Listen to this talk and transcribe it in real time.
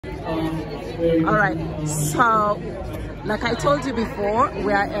All right, so like I told you before,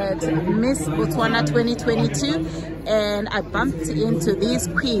 we are at Miss Botswana 2022 and I bumped into these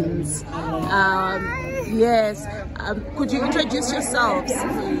queens. Yes, could you introduce yourselves,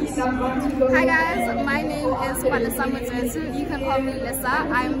 please? Hi guys, my name is Mochudi. You can call me Lissa.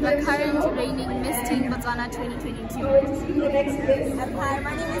 I'm the current reigning Miss Teen Botswana 2022. Hi,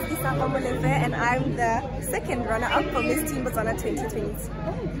 my name is and I'm the second runner-up for Miss Teen Botswana 2022.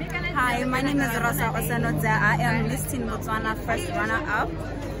 Hi, my name is Rosa Osanodze. I am Miss Teen Botswana first runner-up.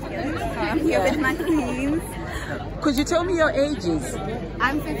 I'm here with my queens. Could you tell me your ages?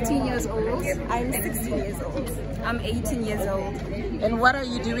 I'm 15 years old. I'm 16 years old. I'm 18 years old. And what are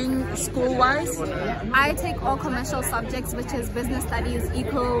you doing school-wise? I take all commercial subjects, which is business studies,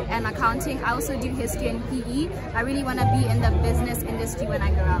 eco, and accounting. I also do history and PE. I really want to be in the business industry when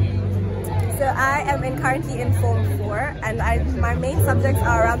I grow up. So I am currently in Form 4 and my main subjects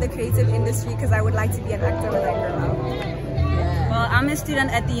are around the creative industry because I would like to be an actor when I grow up. Well, I'm a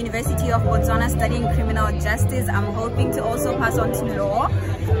student at the University of Botswana studying criminal justice. I'm hoping to also pass on to law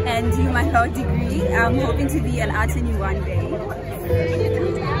and do my law degree. I'm hoping to be an attorney one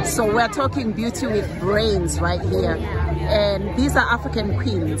day. So we're talking beauty with brains right here. And these are African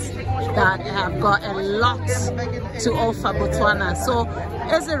queens that have got a lot to offer Botswana. So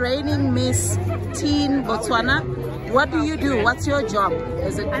as a reigning Miss Teen Botswana, what do you do? What's your job?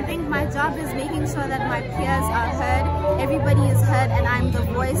 I think my job is making sure that my peers are heard, everybody is heard, and I'm the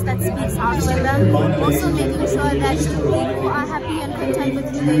voice that speaks out for them. Also making sure that people are happy and content with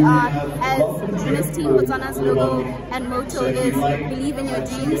who they are, as Miss Teen Botswana's logo and motto is believe in your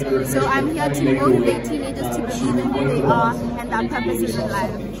dreams. So I'm here to motivate teenagers to believe in who they are and their purposes in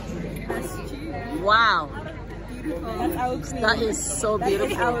life. Wow. That's our queen. That is so beautiful.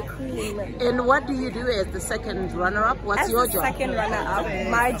 That is our queen. And what do you do as the second runner-up? What's your job? As the second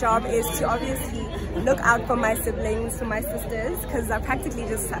runner-up, my job is to obviously look out for my siblings, for my sisters, because they're practically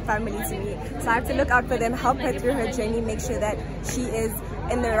just family to me. So I have to look out for them, help her through her journey, make sure that she is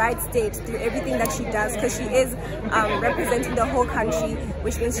in the right state through everything that she does, because she is representing the whole country,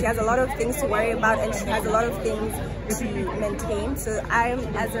 which means she has a lot of things to worry about and she has a lot of things to maintain. So as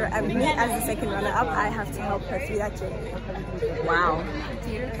the second runner-up, I have to help her through that journey. Wow.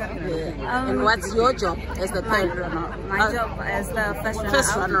 Yeah. And what's your job as the third runner-up? My job as the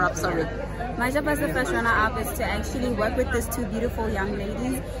first runner-up, sorry. My job as the first runner-up is to actually work with these two beautiful young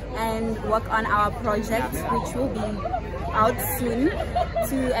ladies and work on our project, which will be out soon,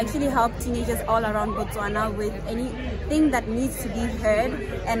 to actually help teenagers all around Botswana with anything that needs to be heard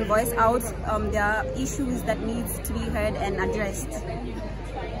and voice out their issues that needs to be heard and addressed.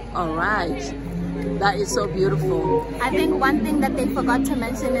 All right. That is so beautiful. I think one thing that they forgot to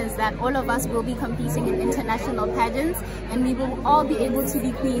mention is that all of us will be competing in international pageants and we will all be able to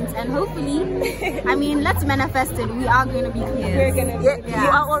be queens, and hopefully, I mean, let's manifest it, we are going to be queens. We're gonna be, You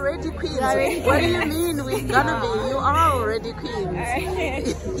are already queens. What do you mean we're gonna be? You are already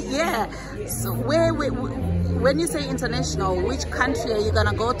queens. Yeah. So when you say international, which country are you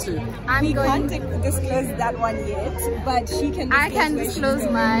gonna go to? We can't disclose that one yet, but she can. I can disclose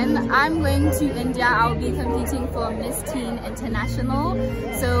mine. I'm going to India. I'll be competing for Miss Teen International.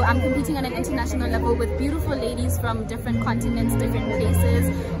 So I'm competing on an international level with beautiful ladies from different continents, different places,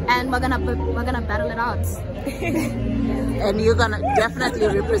 and we're gonna battle it out. And you're gonna definitely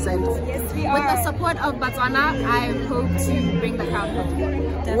represent. Yes, we are. With the support of Batswana, I hope to bring the crown home.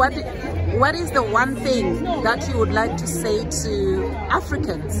 What is the one thing that you would like to say to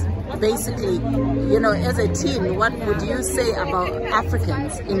Africans? Basically, you know, as a teen, what would you say about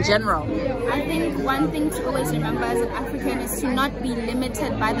Africans in general? I think one thing to always remember as an African is to not be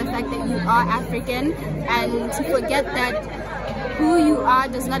limited by the fact that you are African, and to forget that who you are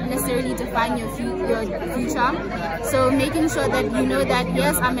does not necessarily define your future. So making sure that you know that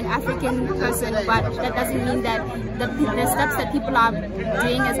yes, I'm an African person, but that doesn't mean that the steps that people are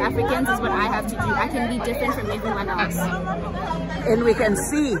doing as Africans is what I have to do. I can be different from everyone else. And we can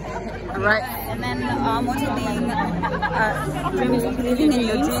see, right? And then also believing in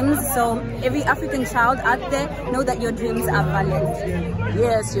your dreams. So every African child out there, know that your dreams are valid.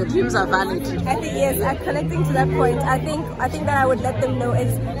 Yes, your dreams are valid. I think yes, connecting to that point, I think that I would let them know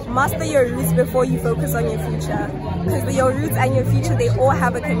is master your roots before you focus on your future. Because your roots and your future, they all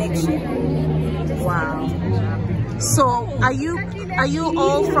have a connection. Wow. So are you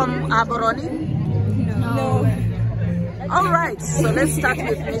all from Gaborone? No. All right, so let's start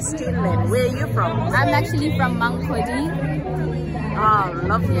with Miss Tinley. Where are you from? I'm actually from Mmangkodi. Oh,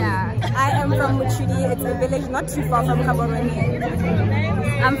 lovely. Yeah. I am from Mochudi. It's a village not too far from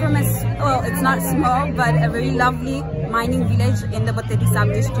Gaborone. I'm from well, it's not small, but a very lovely mining village in the Boteti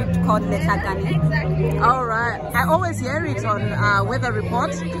sub-district called Lethlakane. All right. I always hear it on weather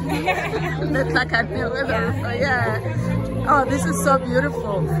report. Lethlakane weather report. Yeah. Oh, this is so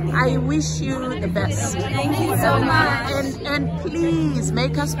beautiful. I wish you the best. Thank you so much. And please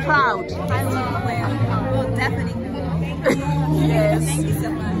make us proud. I will definitely. Yes. Thank you so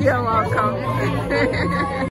much. You're welcome.